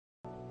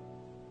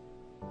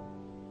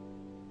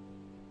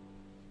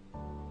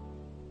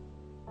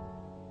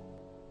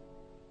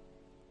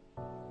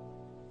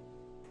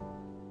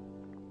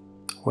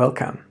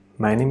Welcome,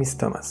 my name is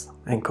Thomas.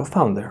 I'm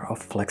co-founder of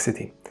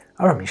Flexity.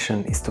 Our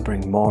mission is to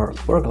bring more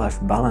work-life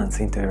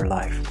balance into your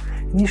life.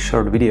 In this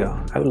short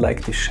video, I would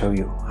like to show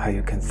you how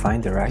you can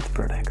find the right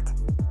product.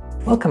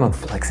 Welcome on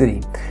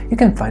Flexity. You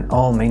can find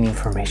all main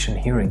information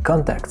here in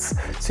contacts,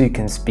 so you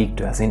can speak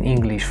to us in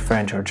English,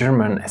 French or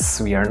German, as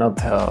we are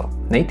not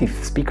native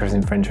speakers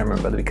in French and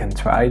German, but we can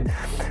try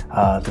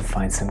to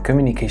find some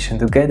communication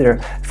together.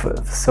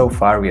 So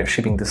far we are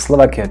shipping to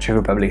Slovakia, Czech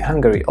Republic,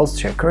 Hungary,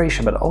 Austria,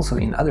 Croatia, but also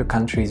in other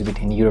countries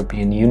within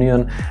European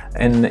Union.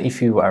 And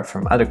if you are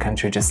from other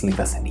countries, just leave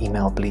us an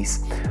email,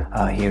 please.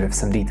 Here are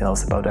some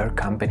details about our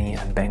company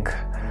and bank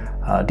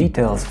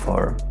details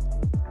for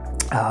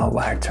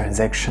wire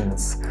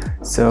transactions.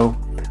 So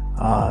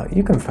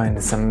you can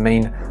find some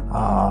main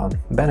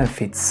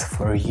benefits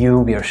for you.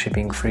 We are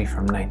shipping free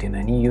from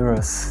 99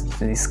 euros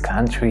to these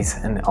countries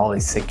and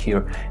always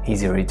secure,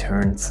 easy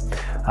returns.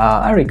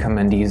 I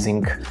recommend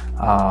using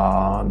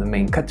the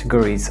main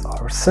categories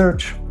or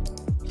search.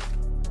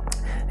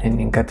 And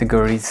in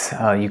categories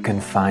you can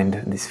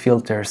find these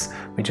filters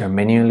which are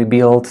manually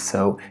built,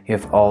 so you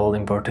have all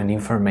important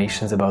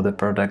information about the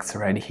products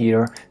right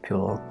here. If you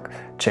will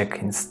check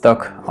in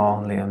stock,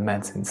 only on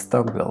mats in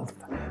stock will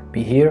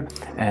be here,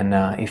 and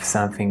if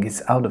something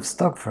is out of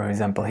stock, for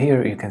example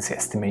here, you can see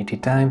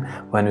estimated time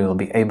when we will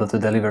be able to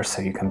deliver,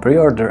 so you can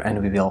pre-order and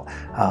we will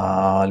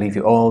leave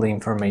you all the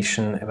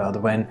information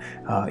about when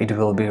it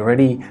will be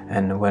ready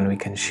and when we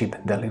can ship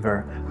and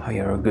deliver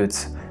your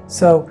goods.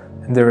 So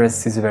the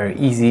rest is very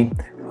easy.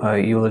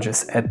 You will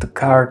just add to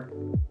cart,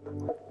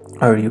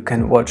 or you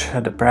can watch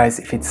the price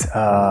if it's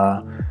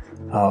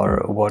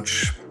or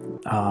watch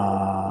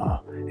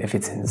if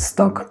it's in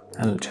stock,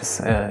 and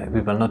just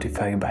we will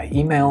notify you by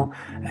email.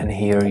 And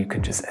here you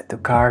can just add to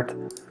cart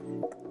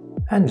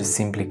and just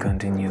simply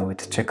continue with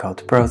the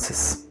checkout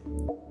process.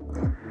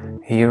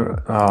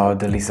 Here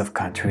the list of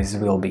countries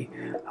will be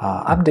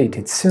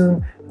updated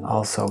soon.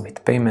 Also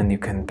with payment you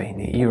can pay in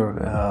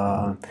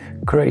Euro,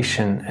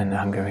 Croatian and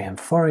Hungarian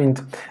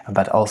forint,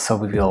 but also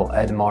we will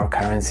add more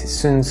currencies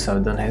soon, so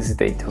don't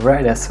hesitate to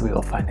write us, we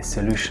will find a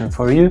solution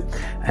for you.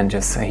 And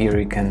just here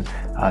you can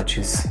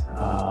choose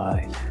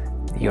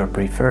your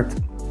preferred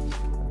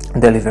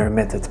delivery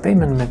method,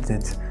 payment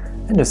method,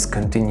 and just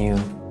continue.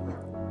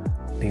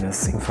 Leave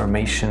us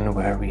information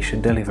where we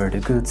should deliver the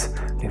goods,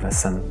 leave us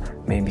some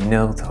maybe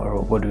note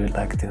or what you would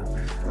like to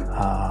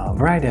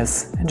write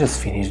us, and just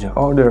finish the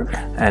order.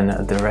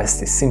 And the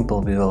rest is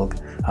simple. We will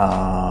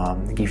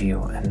give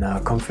you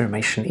a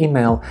confirmation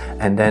email,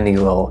 and then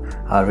you will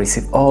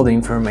receive all the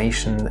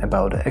information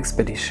about the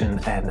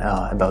expedition and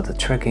about the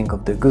tracking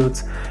of the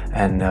goods.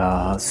 And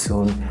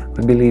soon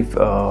we believe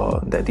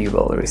that you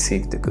will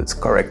receive the goods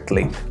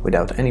correctly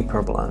without any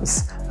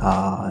problems.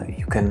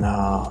 You can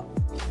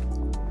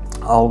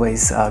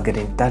always get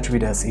in touch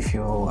with us if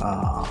you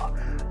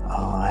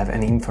have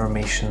any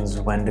information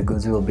when the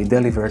goods will be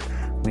delivered.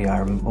 We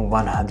are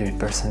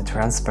 100%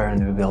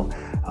 transparent. We will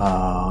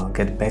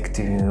get back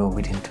to you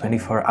within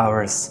 24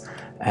 hours,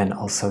 and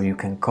also you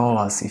can call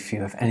us if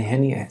you have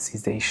any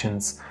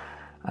hesitations,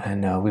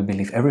 and we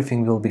believe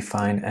everything will be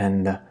fine,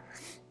 and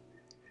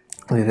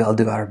we will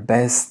do our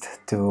best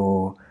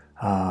to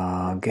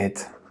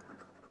get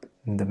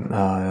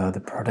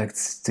the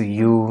products to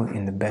you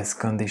in the best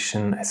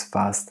condition as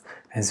fast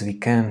as we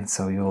can,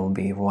 so you will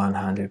be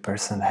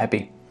 100%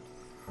 happy.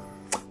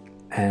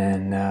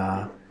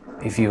 And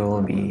if you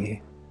will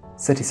be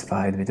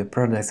satisfied with the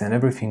products and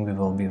everything, we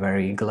will be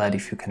very glad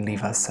if you can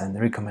leave us a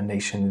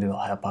recommendation. It will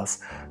help us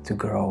to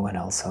grow, and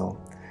also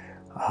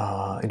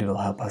it will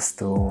help us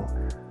to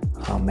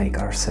make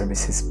our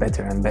services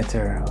better and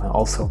better.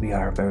 Also, we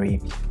are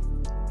very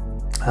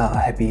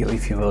happy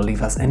if you will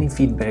leave us any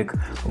feedback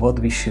what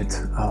we should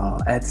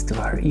add to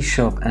our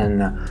e-shop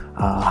and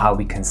how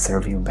we can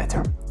serve you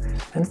better.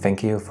 And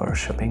thank you for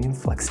shopping in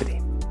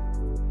Flexity.